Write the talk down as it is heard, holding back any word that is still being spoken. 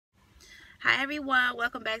Hi everyone,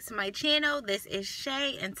 welcome back to my channel. This is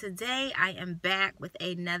Shay and today I am back with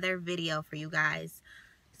another video for you guys.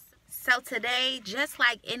 So today, just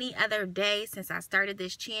like any other day since I started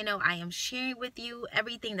this channel, I am sharing with you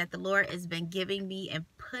everything that the Lord has been giving me and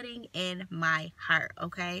putting in my heart,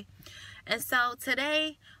 okay? And so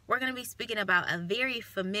today we're going to be speaking about a very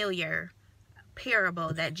familiar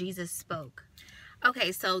parable that Jesus spoke.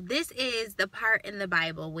 Okay, so this is the part in the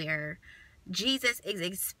Bible where Jesus is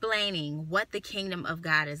explaining what the kingdom of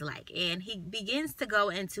God is like. And he begins to go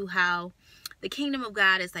into how the kingdom of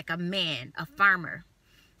God is like a man, a farmer.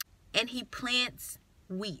 And he plants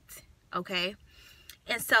wheat, okay?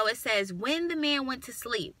 And so it says, when the man went to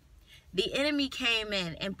sleep, the enemy came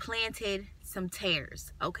in and planted some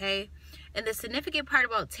tares, okay? And the significant part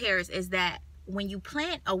about tares is that when you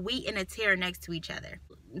plant a wheat and a tare next to each other,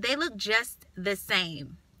 they look just the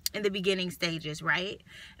same in the beginning stages, right?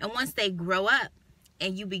 And once they grow up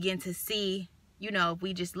and you begin to see, you know, if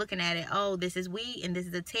we just looking at it, oh, this is wheat and this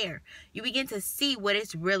is a tare, you begin to see what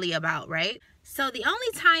it's really about, right? So the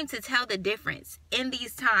only time to tell the difference in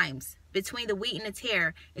these times between the wheat and the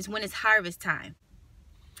tare is when it's harvest time.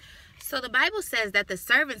 So the Bible says that the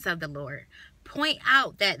servants of the Lord point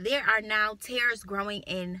out that there are now tares growing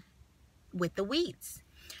in with the wheats.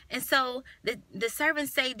 And so the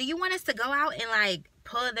servants say, do you want us to go out and like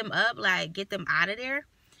pull them up, like get them out of there?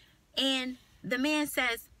 And the man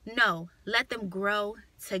says, no, let them grow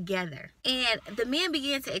together. And the man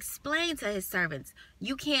began to explain to his servants,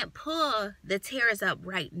 you can't pull the tares up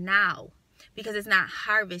right now because it's not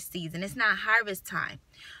harvest season. It's not harvest time.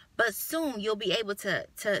 But soon you'll be able to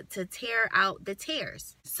tear out the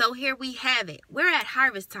tares. So here we have it. We're at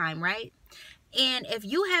harvest time, right? And if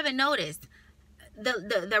you haven't noticed,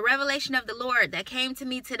 the revelation of the Lord that came to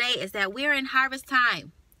me today is that we're in harvest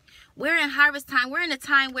time. We're in harvest time. We're in a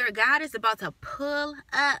time where God is about to pull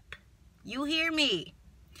up, you hear me,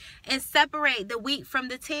 and separate the wheat from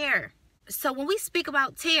the tare. So when we speak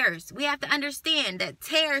about tares, we have to understand that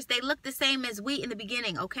tares, they look the same as wheat in the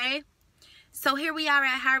beginning, okay? So here we are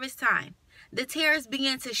at harvest time. The tares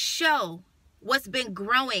begin to show what's been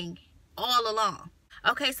growing all along.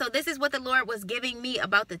 Okay, so this is what the Lord was giving me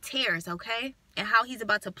about the tares, okay? And how he's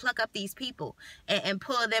about to pluck up these people and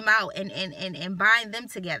pull them out and bind them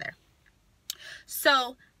together.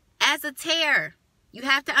 So as a tare, you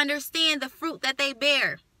have to understand the fruit that they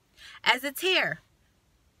bear. As a tare,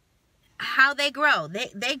 how they grow.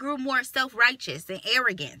 They grew more self-righteous and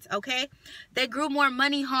arrogant, okay? They grew more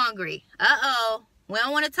money hungry. Uh-oh. We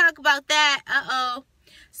don't want to talk about that. Uh-oh.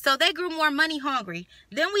 So they grew more money hungry.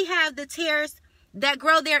 Then we have the tares that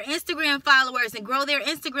grow their Instagram followers and grow their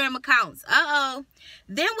Instagram accounts. Uh-oh.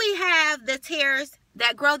 Then we have the tares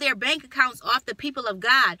that grow their bank accounts off the people of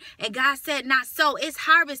God. And God said, not so. It's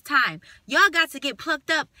harvest time. Y'all got to get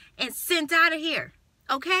plucked up and sent out of here.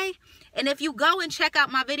 Okay? And if you go and check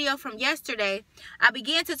out my video from yesterday, I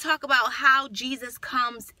began to talk about how Jesus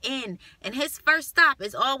comes in. And his first stop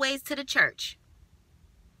is always to the church.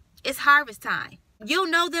 It's harvest time. You'll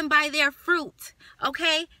know them by their fruit,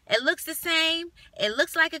 okay? It looks the same. It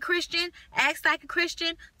looks like a Christian, acts like a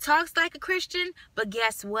Christian, talks like a Christian. But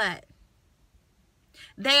guess what?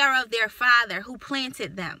 They are of their father who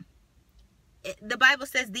planted them. The Bible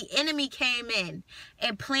says the enemy came in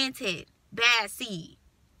and planted bad seed,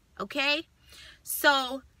 okay?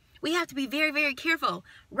 So we have to be very, very careful.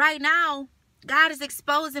 Right now, God is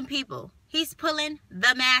exposing people. He's pulling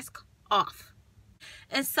the mask off.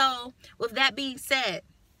 And so, with that being said,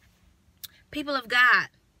 people of God,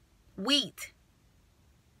 wheat,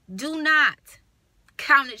 do not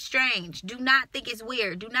count it strange. Do not think it's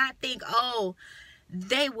weird. Do not think, oh,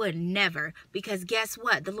 they would never. Because guess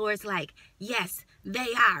what? The Lord's like, yes,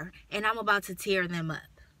 they are. And I'm about to tear them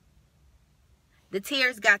up. The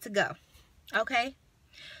tares got to go. Okay?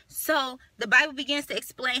 So, the Bible begins to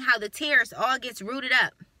explain how the tares all gets rooted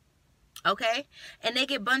up. Okay? And they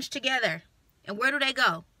get bunched together. And where do they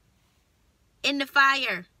go? In the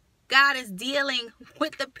fire. God is dealing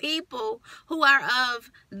with the people who are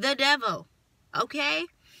of the devil. Okay?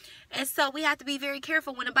 And so we have to be very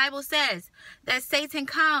careful when the Bible says that Satan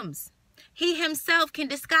comes. He himself can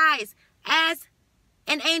disguise as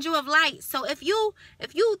an angel of light. So if you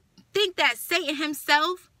think that Satan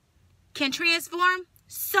himself can transform,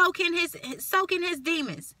 so can his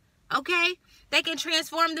demons. Okay? They can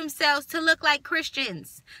transform themselves to look like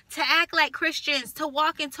Christians, to act like Christians, to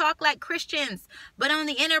walk and talk like Christians. But on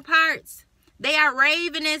the inner parts, they are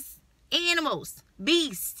ravenous animals,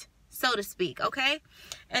 beasts, so to speak, okay?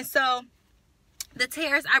 And so the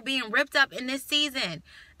tares are being ripped up in this season.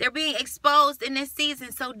 They're being exposed in this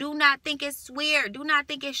season. So do not think it's weird. Do not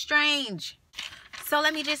think it's strange. So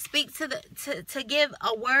let me just speak to give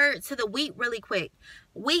a word to the wheat really quick.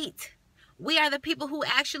 Wheat. We are the people who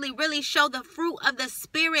actually really show the fruit of the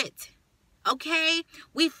Spirit. Okay?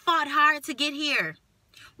 We fought hard to get here.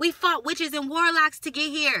 We fought witches and warlocks to get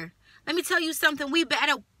here. Let me tell you something. We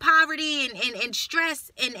battled poverty and stress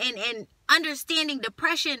and understanding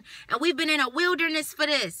depression. And we've been in a wilderness for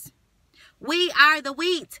this. We are the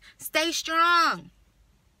wheat. Stay strong.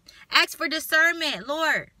 Ask for discernment.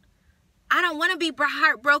 Lord, I don't want to be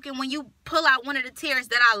heartbroken when you pull out one of the tears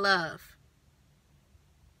that I love.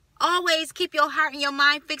 Always keep your heart and your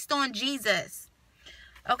mind fixed on Jesus.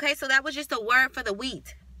 Okay, so that was just a word for the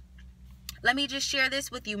wheat. Let me just share this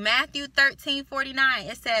with you. Matthew 13:49.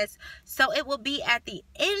 It says, so it will be at the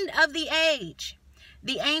end of the age,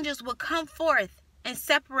 the angels will come forth and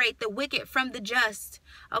separate the wicked from the just.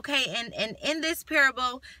 Okay, and in this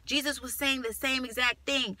parable, Jesus was saying the same exact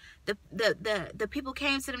thing. The people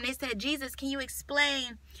came to him. They said, Jesus, can you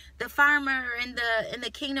explain the farmer in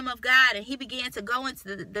the kingdom of God? And he began to go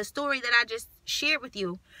into the story that I just shared with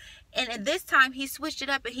you. And at this time, he switched it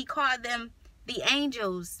up and he called them the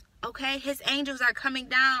angels. Okay, his angels are coming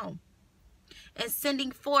down and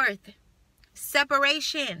sending forth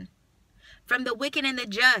separation from the wicked and the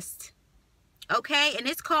just. Okay, and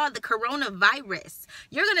it's called the coronavirus.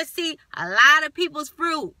 You're going to see a lot of people's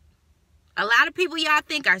fruit. A lot of people y'all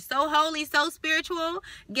think are so holy, so spiritual.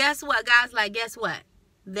 Guess what? God's like, guess what?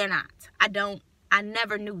 They're not. I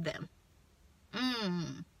never knew them.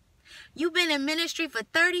 You've been in ministry for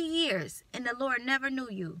 30 years and the Lord never knew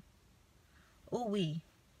you. Ooh-wee.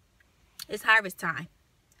 It's harvest time.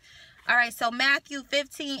 All right, so Matthew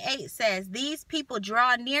 15:8 says, these people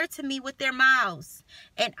draw near to me with their mouths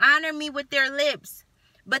and honor me with their lips,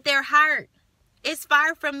 but their heart is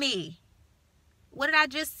far from me. What did I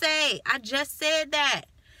just say? I just said that.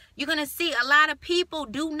 You're going to see a lot of people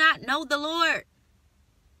do not know the Lord.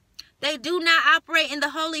 They do not operate in the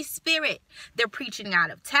Holy Spirit. They're preaching out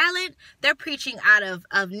of talent. They're preaching out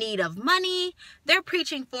of need of money. They're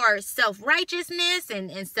preaching for self-righteousness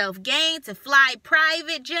and self-gain, to fly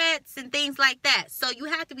private jets and things like that. So you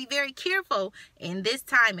have to be very careful in this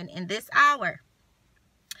time and in this hour.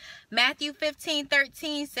 Matthew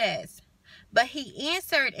 15:13 says, but he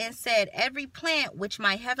answered and said, every plant which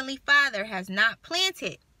my heavenly Father has not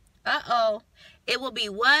planted, it will be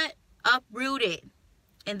what? Uprooted.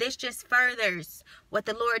 And this just furthers what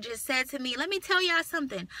the Lord just said to me. Let me tell y'all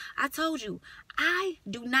something. I told you, I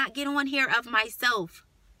do not get on here of myself.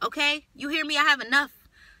 Okay? You hear me? I have enough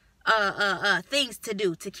things to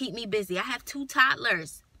do to keep me busy. I have 2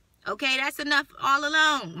 toddlers. Okay? That's enough all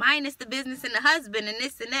alone. Minus the business and the husband and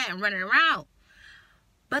this and that and running around.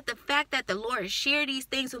 But the fact that the Lord shared these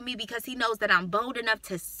things with me because he knows that I'm bold enough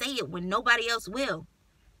to say it when nobody else will.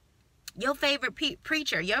 Your favorite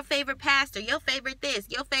preacher, your favorite pastor, your favorite this,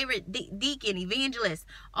 your favorite deacon, evangelist,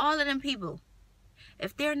 all of them people.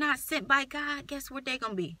 If they're not sent by God, guess where they're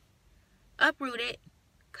going to be? Uprooted.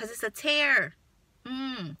 Because it's a tear.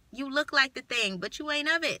 You look like the thing, but you ain't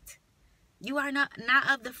of it. You are not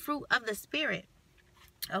of the fruit of the Spirit.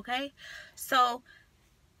 Okay? So,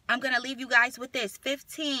 I'm going to leave you guys with this.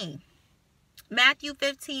 Matthew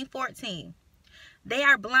 15:14. They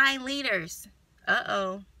are blind leaders.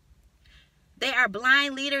 They are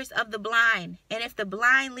blind leaders of the blind. And if the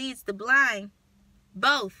blind leads the blind,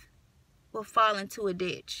 both will fall into a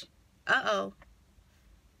ditch. The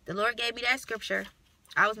Lord gave me that scripture.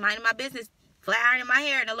 I was minding my business, flat ironing my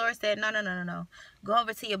hair, and the Lord said, no. Go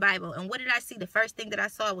over to your Bible. And what did I see? The first thing that I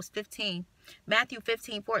saw was Matthew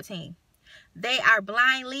 15:14. They are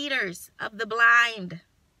blind leaders of the blind.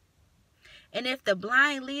 And if the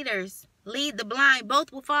blind leaders lead the blind,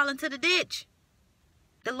 both will fall into the ditch.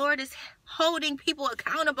 The Lord is holding people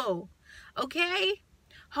accountable. Okay?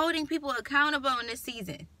 Holding people accountable in this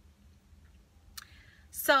season.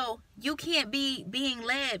 So you can't be being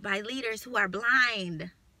led by leaders who are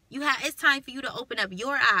blind. It's time for you to open up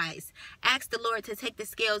your eyes. Ask the Lord to take the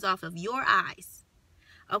scales off of your eyes.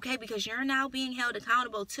 Okay? Because you're now being held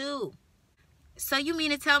accountable too. So you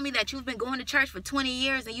mean to tell me that you've been going to church for 20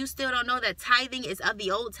 years and you still don't know that tithing is of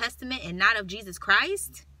the Old Testament and not of Jesus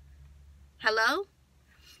Christ? Hello?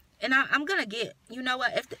 And I'm going to get, you know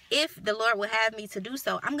what, if the Lord will have me to do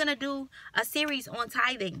so, I'm going to do a series on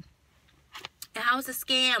tithing and how it's a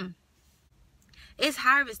scam. It's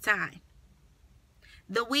harvest time.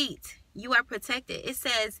 The wheat, you are protected. It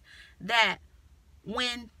says that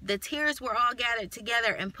when the tares were all gathered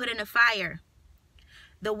together and put in a fire,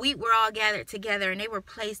 the wheat were all gathered together and they were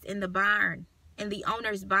placed in the barn, in the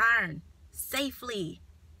owner's barn, safely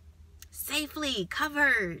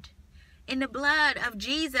covered in the blood of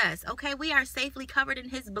Jesus. Okay, we are safely covered in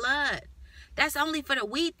his blood. That's only for the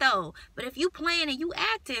wheat though. But if you playing and you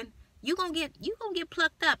acting, you gonna get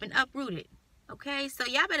plucked up and uprooted. Okay, so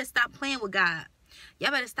y'all better stop playing with God.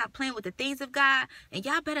 Y'all better stop playing with the things of God, and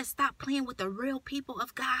y'all better stop playing with the real people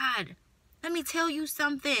of God. Let me tell you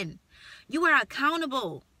something. You are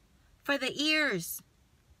accountable for the ears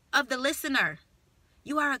of the listener.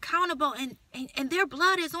 You are accountable, and their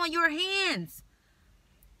blood is on your hands.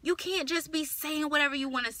 You can't just be saying whatever you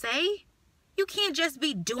want to say. You can't just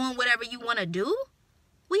be doing whatever you want to do.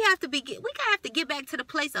 We have to get back to the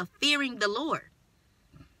place of fearing the Lord.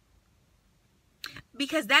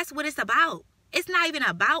 Because that's what it's about. It's not even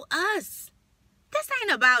about us. This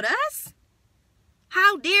ain't about us.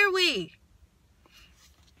 How dare we?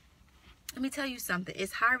 Let me tell you something.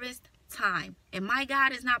 It's harvest time. And my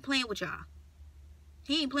God is not playing with y'all.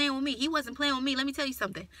 He ain't playing with me. He wasn't playing with me. Let me tell you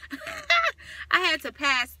something. I had to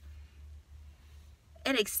pass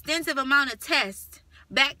an extensive amount of tests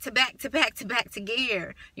back to back to back to back to get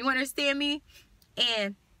here. You understand me?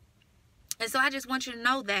 And so I just want you to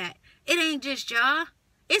know that it ain't just y'all.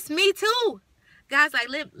 It's me too. God's like,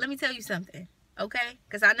 let me tell you something, okay?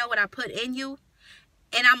 Because I know what I put in you,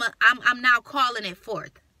 and I'm now calling it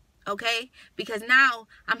forth, okay? Because now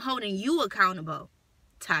I'm holding you accountable,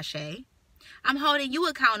 Tasha. I'm holding you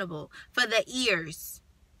accountable for the ears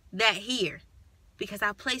that hear, because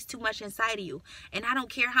I placed too much inside of you. And I don't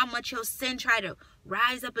care how much your sin try to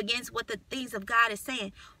rise up against what the things of God is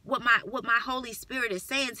saying, what my Holy Spirit is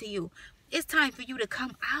saying to you. It's time for you to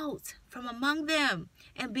come out from among them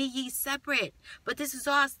and be ye separate. But this is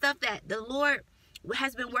all stuff that the Lord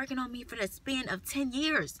has been working on me for the span of 10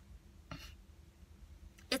 years.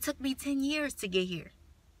 It took me 10 years to get here.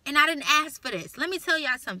 And I didn't ask for this. Let me tell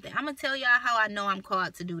y'all something. I'm going to tell y'all how I know I'm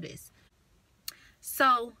called to do this.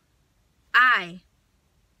 So, I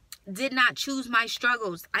did not choose my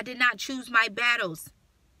struggles. I did not choose my battles.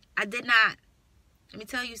 I did not. Let me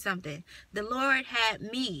tell you something. The Lord had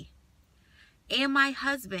me and my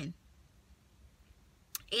husband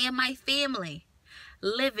and my family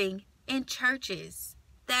living in churches.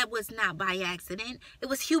 That was not by accident. It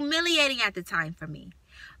was humiliating at the time for me.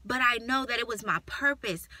 But I know that it was my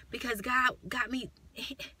purpose, because God got me.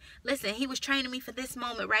 Listen, he was training me for this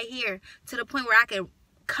moment right here, to the point where I could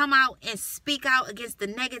come out and speak out against the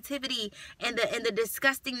negativity and the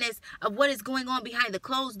disgustingness of what is going on behind the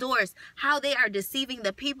closed doors, how they are deceiving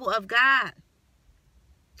the people of God,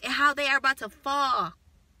 and how they are about to fall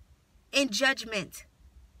in judgment.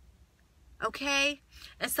 Okay?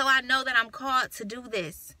 And so I know that I'm called to do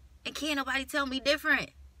this. And can't nobody tell me different.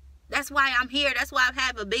 That's why I'm here. That's why I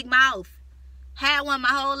have a big mouth. Had one my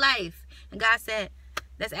whole life. And God said,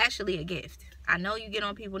 that's actually a gift. I know you get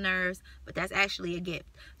on people's nerves, but that's actually a gift.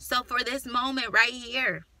 So for this moment right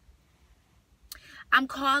here, I'm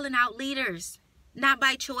calling out leaders. Not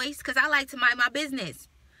by choice, because I like to mind my business,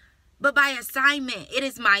 but by assignment. It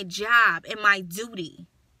is my job and my duty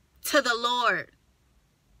to the Lord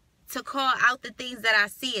to call out the things that I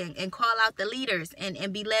see, and call out the leaders,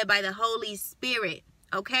 and be led by the Holy Spirit.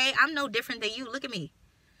 Okay? I'm no different than you. Look at me.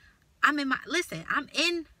 I'm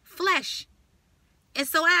in flesh. And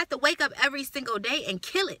so I have to wake up every single day and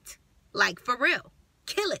kill it. Like, for real.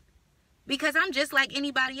 Kill it. Because I'm just like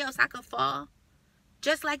anybody else. I could fall.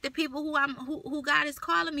 Just like the people who God is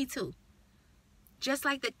calling me to. Just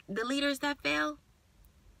like the leaders that fell.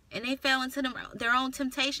 And they fell into their own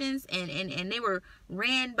temptations, and they were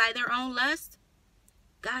ran by their own lust.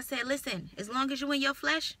 God said, listen, as long as you're in your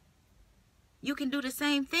flesh, you can do the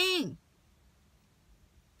same thing.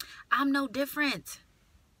 I'm no different.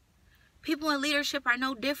 People in leadership are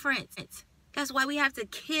no different. That's why we have to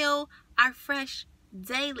kill our flesh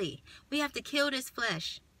daily. We have to kill this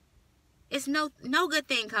flesh. It's no good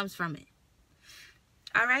thing comes from it.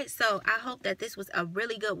 All right, so I hope that this was a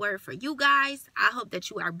really good word for you guys. I hope that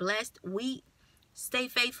you are blessed. Wheat, stay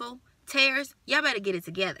faithful. Tares, y'all better get it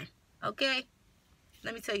together, okay?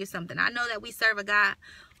 Let me tell you something. I know that we serve a God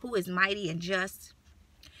who is mighty and just.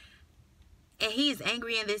 And he is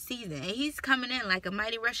angry in this season. And he's coming in like a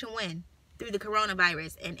mighty rushing wind through the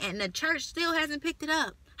coronavirus. And the church still hasn't picked it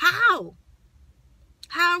up. How?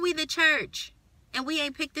 How are we the church and we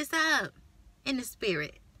ain't picked this up in the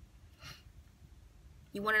spirit?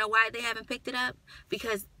 You want to know why they haven't picked it up?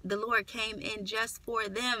 Because the Lord came in just for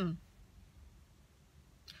them.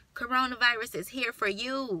 Coronavirus is here for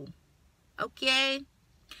you. Okay?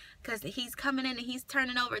 Because he's coming in and he's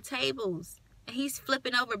turning over tables. And he's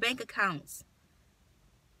flipping over bank accounts.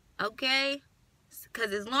 Okay?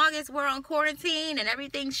 Because as long as we're on quarantine and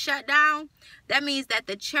everything's shut down, that means that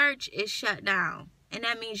the church is shut down. And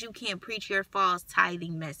that means you can't preach your false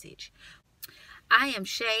tithing message. I am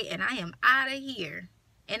Shay, and I am out of here.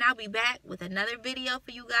 And I'll be back with another video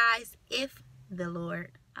for you guys if the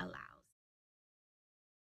Lord